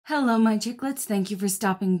Hello, my chicklets. Thank you for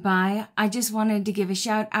stopping by. I just wanted to give a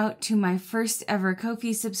shout out to my first ever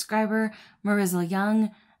Ko-fi subscriber, Marissa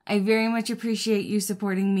Young. I very much appreciate you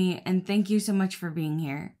supporting me, and thank you so much for being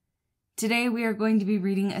here. Today we are going to be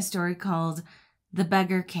reading a story called The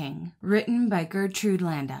Beggar King, written by Gertrude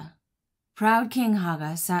Landa. Proud King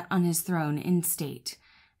Haga sat on his throne in state,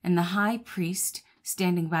 and the high priest,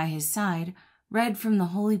 standing by his side, read from the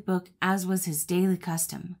holy book as was his daily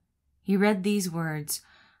custom. He read these words,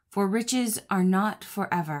 "For riches are not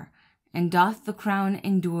forever, and doth the crown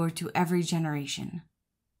endure to every generation."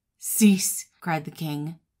 "Cease," cried the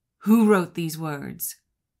king. "Who wrote these words?"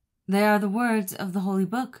 "They are the words of the holy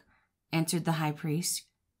book," answered the high priest.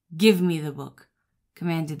 "Give me the book,"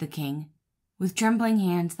 commanded the king. With trembling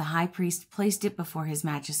hands the high priest placed it before his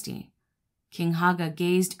majesty. King Haga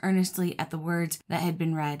gazed earnestly at the words that had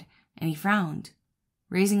been read, and he frowned.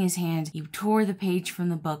 Raising his hand, he tore the page from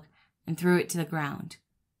the book and threw it to the ground.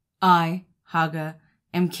 "I, Haga,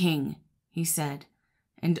 am king," he said,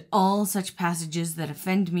 "and all such passages that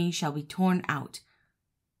offend me shall be torn out."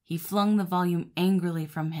 He flung the volume angrily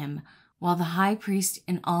from him, while the high priest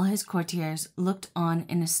and all his courtiers looked on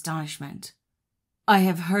in astonishment. "I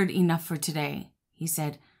have heard enough for today," he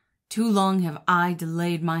said. "Too long have I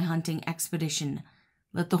delayed my hunting expedition.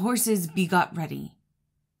 Let the horses be got ready."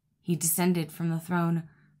 He descended from the throne,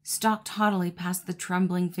 stalked haughtily past the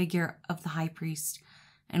trembling figure of the high priest,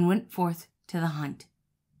 and went forth to the hunt.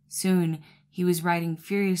 Soon he was riding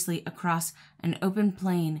furiously across an open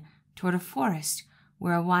plain toward a forest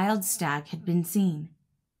where a wild stag had been seen.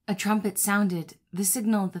 A trumpet sounded, the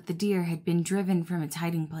signal that the deer had been driven from its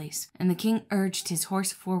hiding place, and the king urged his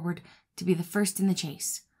horse forward to be the first in the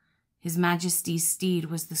chase. His majesty's steed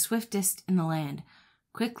was the swiftest in the land.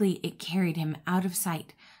 Quickly it carried him out of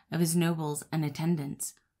sight of his nobles and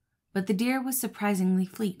attendants. But the deer was surprisingly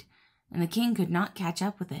fleet, and the king could not catch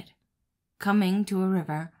up with it. Coming to a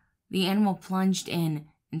river, the animal plunged in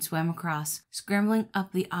and swam across, scrambling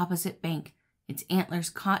up the opposite bank, its antlers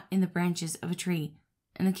caught in the branches of a tree,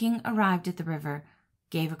 and the king arrived at the river,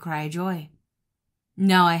 gave a cry of joy.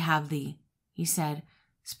 "Now I have thee," he said.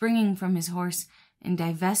 Springing from his horse and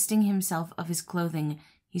divesting himself of his clothing,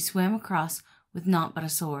 he swam across with naught but a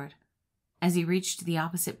sword. As he reached the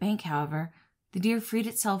opposite bank, however, the deer freed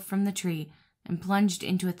itself from the tree and plunged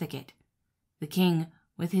into a thicket. The king,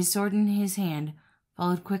 with his sword in his hand,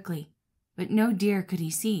 followed quickly, but no deer could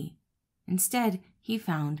he see. Instead, he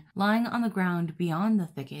found, lying on the ground beyond the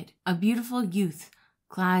thicket, a beautiful youth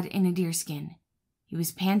clad in a deerskin. He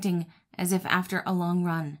was panting as if after a long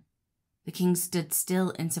run. The king stood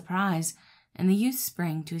still in surprise, and the youth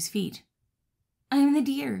sprang to his feet. "I am the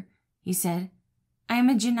deer," he said. "I am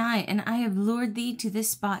a Janai, and I have lured thee to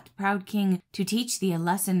this spot, proud king, to teach thee a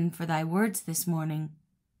lesson for thy words this morning."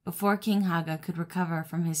 Before King Haga could recover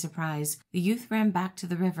from his surprise, the youth ran back to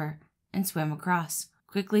the river and swam across.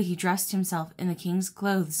 Quickly he dressed himself in the king's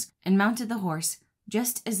clothes and mounted the horse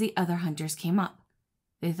just as the other hunters came up.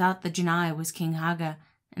 They thought the Janai was King Haga,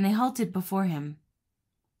 and they halted before him.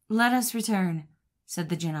 "Let us return," said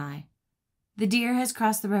the Janai. "The deer has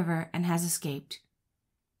crossed the river and has escaped."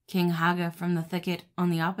 King Haga from the thicket on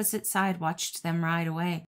the opposite side watched them ride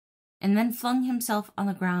away, and then flung himself on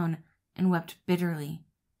the ground and wept bitterly.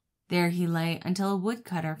 There he lay until a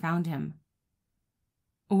woodcutter found him.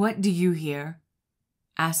 "What do you here?"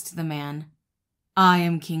 asked the man. "I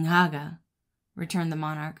am King Haga," returned the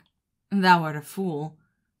monarch. "Thou art a fool,"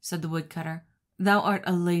 said the woodcutter. "Thou art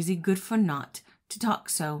a lazy good-for-naught to talk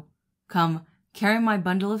so. Come, carry my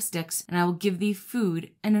bundle of sticks, and I will give thee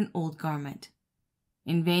food and an old garment."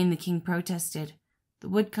 In vain the king protested. The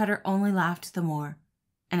woodcutter only laughed the more,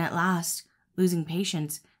 and at last, losing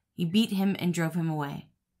patience, he beat him and drove him away.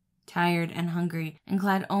 Tired and hungry, and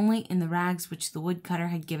clad only in the rags which the woodcutter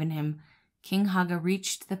had given him, King Haga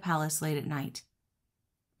reached the palace late at night.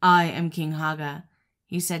 "I am King Haga,"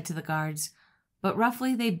 he said to the guards, but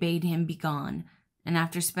roughly they bade him be gone, and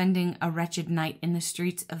after spending a wretched night in the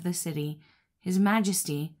streets of the city, his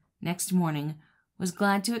majesty, next morning, was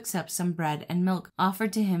glad to accept some bread and milk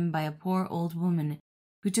offered to him by a poor old woman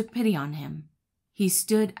who took pity on him. He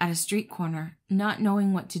stood at a street corner, not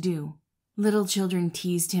knowing what to do. Little children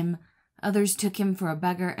teased him, others took him for a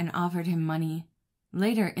beggar and offered him money.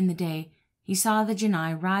 Later in the day, he saw the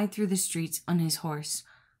Janai ride through the streets on his horse.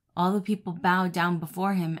 All the people bowed down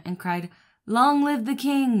before him and cried, "Long live the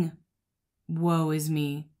king!" "Woe is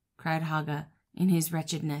me," cried Haga in his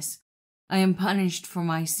wretchedness. "I am punished for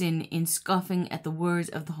my sin in scoffing at the words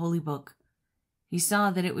of the holy book." He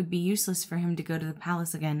saw that it would be useless for him to go to the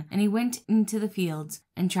palace again, and he went into the fields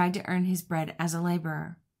and tried to earn his bread as a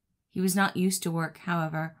laborer. He was not used to work,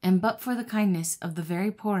 however, and but for the kindness of the very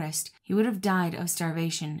poorest, he would have died of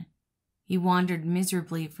starvation. He wandered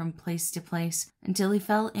miserably from place to place until he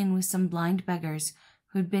fell in with some blind beggars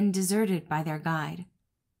who had been deserted by their guide.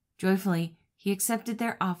 Joyfully, he accepted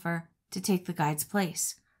their offer to take the guide's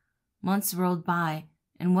place. Months rolled by,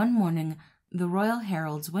 and one morning the royal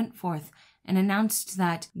heralds went forth and announced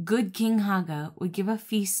that good King Haga would give a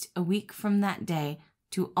feast a week from that day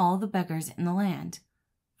to all the beggars in the land.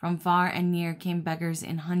 From far and near came beggars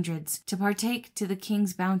in hundreds to partake to the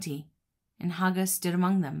king's bounty, and Haga stood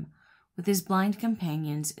among them, with his blind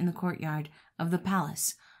companions in the courtyard of the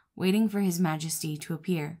palace, waiting for his majesty to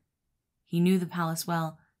appear. He knew the palace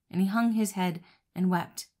well, and he hung his head and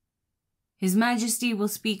wept. "His majesty will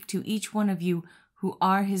speak to each one of you who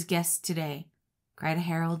are his guests today," cried a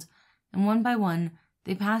herald, and one by one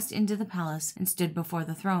they passed into the palace and stood before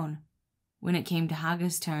the throne. When it came to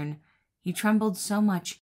Haga's turn, he trembled so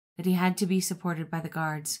much that he had to be supported by the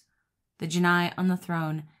guards. The Genii on the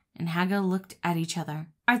throne and Haga looked at each other.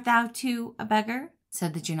 "Art thou too a beggar?"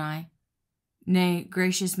 said the Genii. "Nay,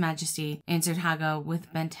 gracious majesty," answered Haga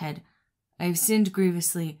with bent head. "I have sinned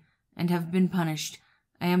grievously and have been punished.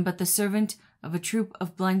 I am but the servant of a troop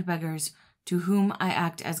of blind beggars to whom I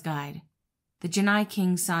act as guide." The Genii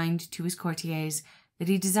king signed to his courtiers that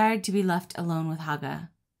he desired to be left alone with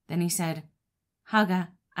Haga. Then he said, "Haga,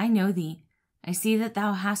 I know thee. I see that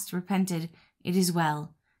thou hast repented. It is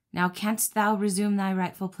well. Now canst thou resume thy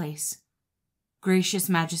rightful place?" "Gracious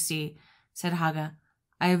majesty," said Haga,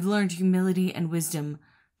 "I have learned humility and wisdom.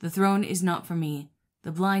 The throne is not for me.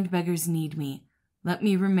 The blind beggars need me. Let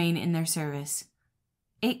me remain in their service."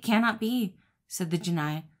 "It cannot be," said the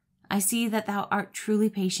Genii. "I see that thou art truly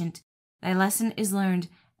patient. Thy lesson is learned,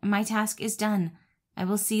 and my task is done. I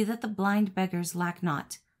will see that the blind beggars lack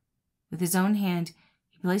not." With his own hand,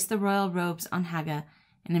 he placed the royal robes on Haga,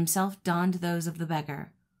 and himself donned those of the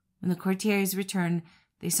beggar. When the courtiers returned,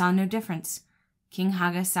 they saw no difference. King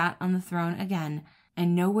Haga sat on the throne again,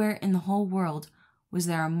 and nowhere in the whole world was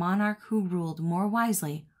there a monarch who ruled more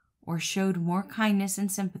wisely or showed more kindness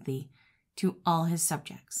and sympathy to all his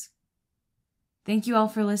subjects. Thank you all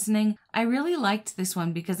for listening. I really liked this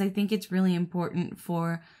one because I think it's really important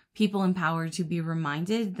for people in power to be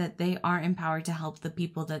reminded that they are empowered to help the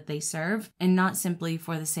people that they serve and not simply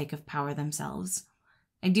for the sake of power themselves.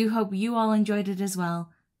 I do hope you all enjoyed it as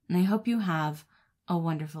well, and I hope you have a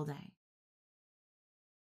wonderful day.